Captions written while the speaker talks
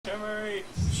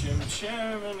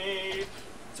chimney.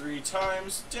 3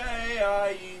 times a day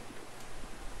I eat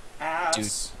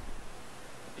ass.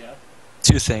 Dude. Yeah?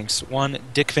 2 things. 1,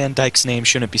 Dick Van Dyke's name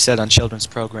shouldn't be said on children's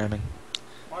programming.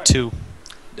 Why? 2,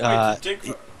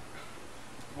 Wait,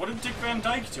 what did Dick Van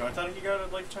Dyke do? I thought he got a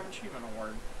Lifetime Achievement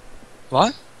Award.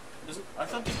 What? I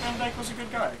thought Dick Van Dyke was a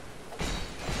good guy.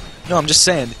 No, I'm just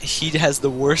saying, he has the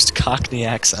worst Cockney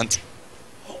accent.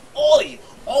 Oi!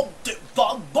 I'm Dick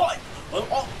Van Dyke!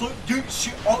 I'll put you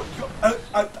shit on your...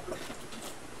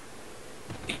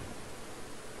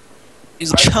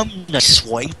 He's like, chimney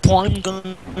swipe, I'm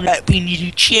gonna let me into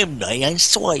the chimney and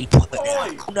swipe it.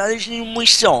 Oi! Now this is my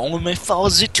song with my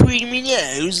father's between my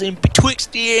nose and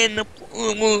betwixt the end of...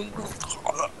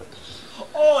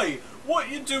 Oi!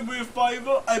 What you do me a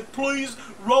favour and please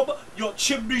rub your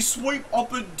chimney sweep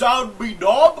up and down me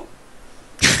knob?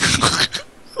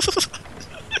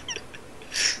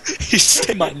 You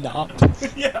say my knob?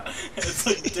 Yeah, it's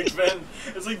like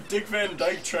Dick Van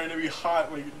Dyke trying to be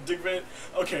hot. Like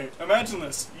Okay, imagine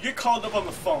this. You get called up on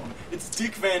the phone. It's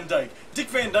Dick Van Dyke. Dick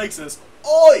Van Dyke says,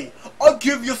 "Oi, I'll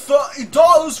give you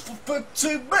 $30 for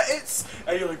 15 minutes."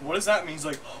 And you're like, "What does that mean?" He's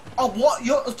like, "I want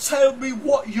you to tell me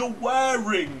what you're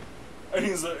wearing." And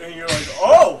you're like,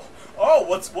 "Oh,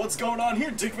 what's going on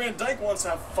here? Dick Van Dyke wants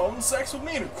to have phone sex with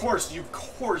me?" And of course you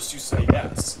say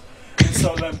yes. And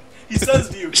so then he says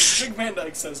to you, Dick Van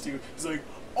Dyke says to you, he's like,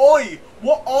 "Oi,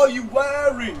 what are you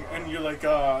wearing?" And you're like,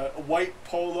 a white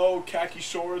polo, khaki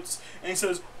shorts. And he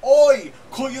says, "Oi,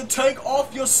 could you take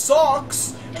off your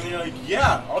socks?" And you're like,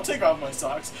 "Yeah, I'll take off my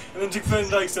socks." And then Dick Van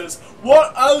Dyke says,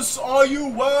 "What else are you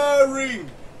wearing?"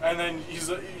 And then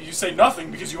you say nothing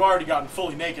because you've already gotten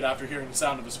fully naked after hearing the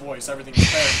sound of his voice. Everything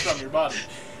is there from your body.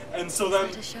 And so then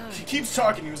he keeps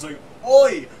talking. He was like,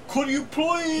 "Oi, could you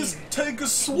please take a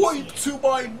swipe to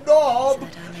my knob?"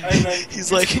 And then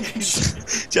he's like,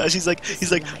 Josh, he's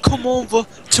like, "Come over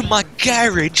to my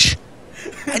garage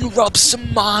and rub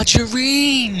some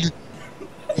margarine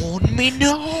on me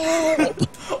knob."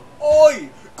 "Oi,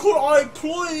 could I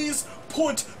please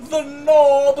put the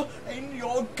knob in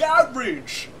your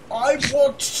garage? I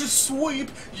want to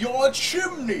sweep your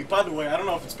chimney." By the way, I don't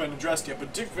know if it's been addressed yet,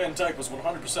 but Dick Van Dyke was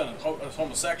 100% a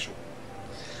homosexual.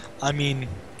 I mean,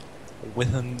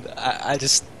 with him, I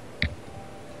just...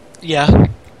 Yeah.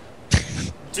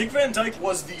 Dick Van Dyke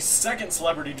was the second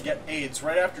celebrity to get AIDS,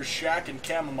 right after Shaq and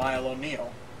Chamomile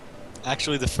O'Neal.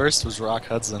 Actually, the first was Rock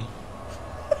Hudson.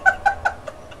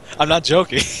 I'm not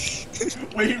joking.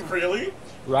 Wait, really?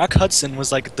 Rock Hudson was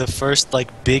like the first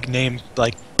big name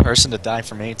person to die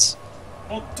from AIDS.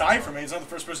 Well, die from AIDS, not the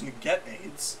first person to get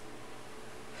AIDS.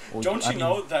 Well, Don't you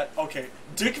know that, okay,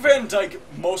 Dick Van Dyke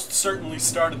most certainly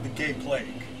started the gay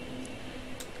plague.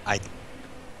 I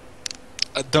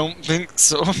don't think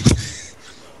so.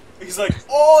 He's like,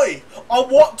 "Oi, I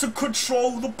want to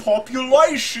control the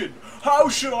population. How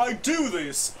should I do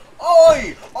this?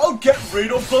 Oi, I'll get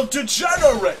rid of the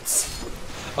degenerates."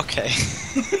 Okay.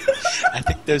 I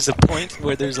think there's a point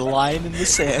where there's a line in the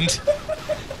sand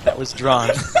that was drawn.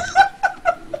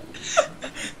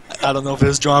 I don't know if it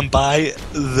was drawn by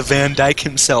the Van Dyke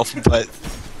himself, but...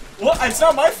 Well, it's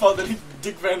not my fault that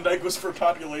Dick Van Dyke was for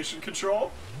population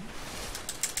control.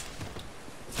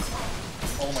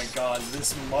 Oh my god,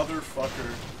 this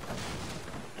motherfucker.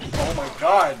 Oh my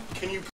god, can you...